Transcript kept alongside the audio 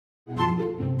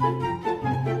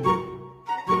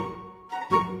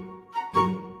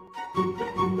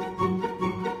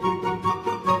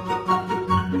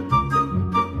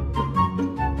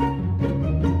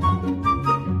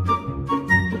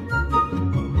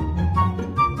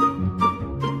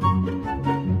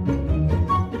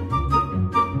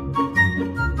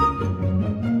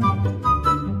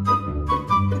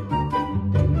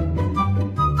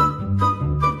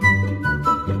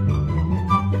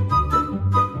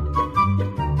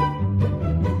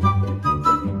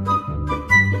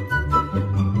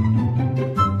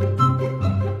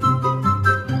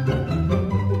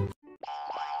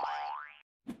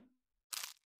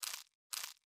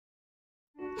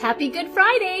Happy Good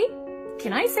Friday!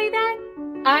 Can I say that?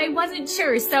 I wasn't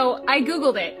sure, so I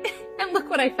Googled it, and look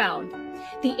what I found.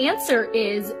 The answer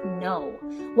is no.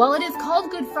 While it is called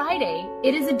Good Friday,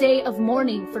 it is a day of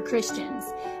mourning for Christians.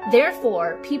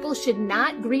 Therefore, people should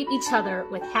not greet each other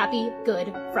with Happy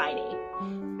Good Friday.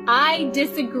 I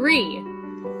disagree.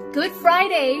 Good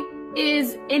Friday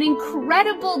is an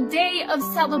incredible day of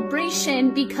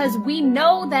celebration because we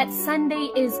know that Sunday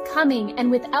is coming,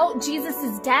 and without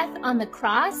Jesus' death on the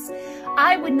cross,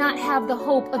 I would not have the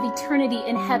hope of eternity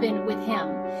in heaven with him.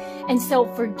 And so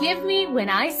forgive me when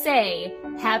I say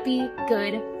Happy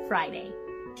Good Friday.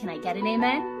 Can I get an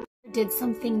amen? Did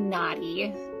something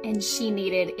naughty and she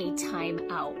needed a time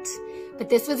out. But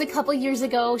this was a couple years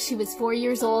ago. She was 4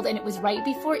 years old and it was right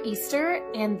before Easter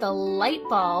and the light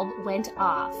bulb went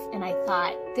off. And I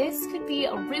thought this could be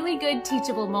a really good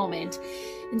teachable moment.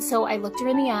 And so I looked her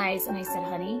in the eyes and I said,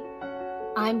 honey,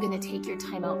 I'm gonna take your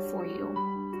time out for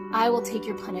you. I will take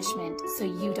your punishment so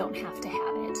you don't have to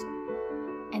have it.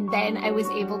 And then I was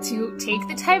able to take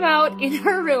the time out in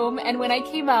her room. And when I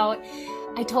came out,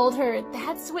 I told her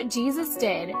that's what Jesus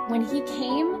did. When he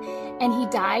came and he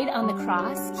died on the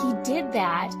cross, he did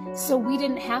that so we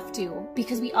didn't have to,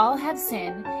 because we all have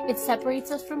sin. It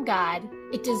separates us from God.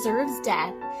 It deserves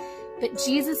death. But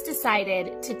Jesus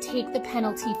decided to take the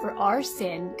penalty for our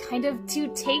sin, kind of to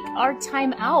take our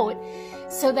time out,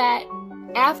 so that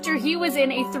after he was in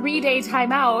a 3-day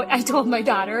timeout, I told my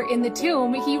daughter, in the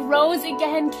tomb, he rose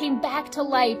again, came back to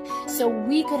life so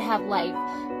we could have life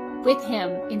with him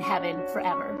in heaven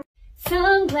forever.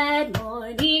 Some glad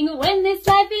morning when this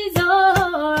life is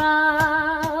o'er,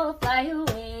 I'll fly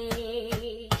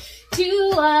away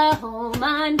to our home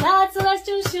on God's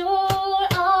celestial shore.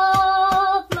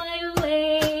 I'll fly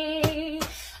away,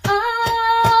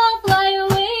 I'll fly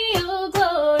away, oh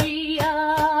glory,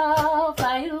 I'll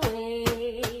fly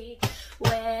away.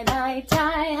 When I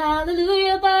die,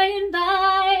 hallelujah, by and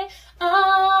by,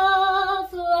 I'll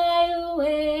fly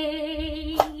away.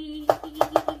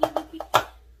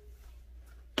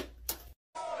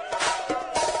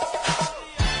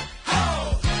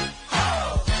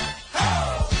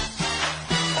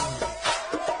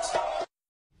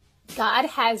 God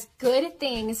has good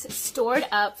things stored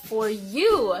up for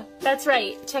you. That's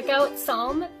right. Check out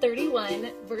Psalm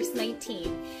 31, verse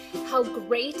 19. How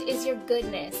great is your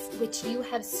goodness, which you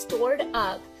have stored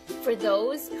up for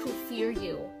those who fear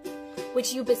you,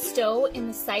 which you bestow in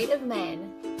the sight of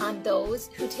men on those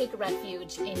who take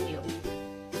refuge in you.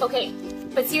 Okay,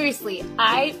 but seriously,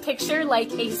 I picture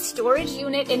like a storage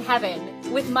unit in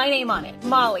heaven with my name on it,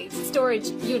 Molly's storage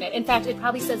unit. In fact, it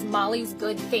probably says Molly's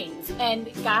good things.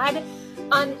 And God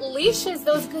unleashes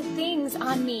those good things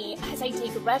on me as I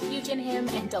take refuge in him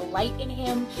and delight in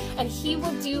him, and he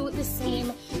will do the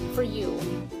same for you.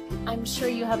 I'm sure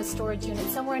you have a storage unit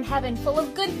somewhere in heaven full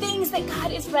of good things that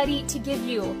God is ready to give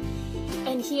you.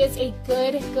 And he is a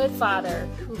good, good Father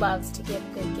who loves to give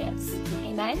good gifts.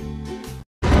 Amen?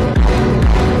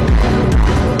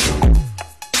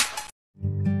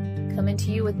 Coming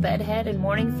to you with bedhead and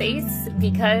morning face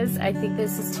because I think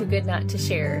this is too good not to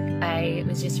share. I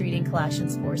was just reading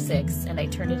Colossians 4:6 and I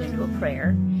turned it into a prayer.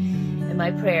 And my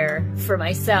prayer for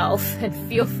myself, and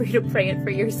feel free to pray it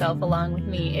for yourself along with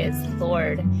me, is,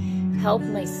 Lord, help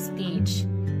my speech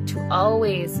to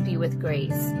always be with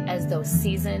grace, as though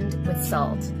seasoned with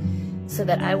salt, so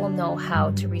that I will know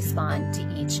how to respond to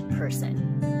each person.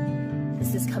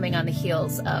 This is coming on the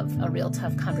heels of a real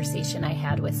tough conversation I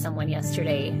had with someone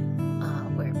yesterday,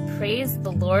 where, praise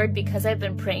the Lord, because I've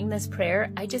been praying this prayer,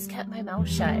 I just kept my mouth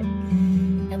shut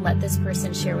and let this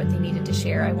person share what they needed to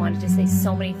share. I wanted to say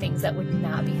so many things that would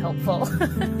not be helpful.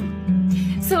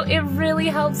 So it really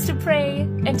helps to pray,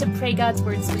 and to pray God's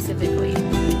word specifically.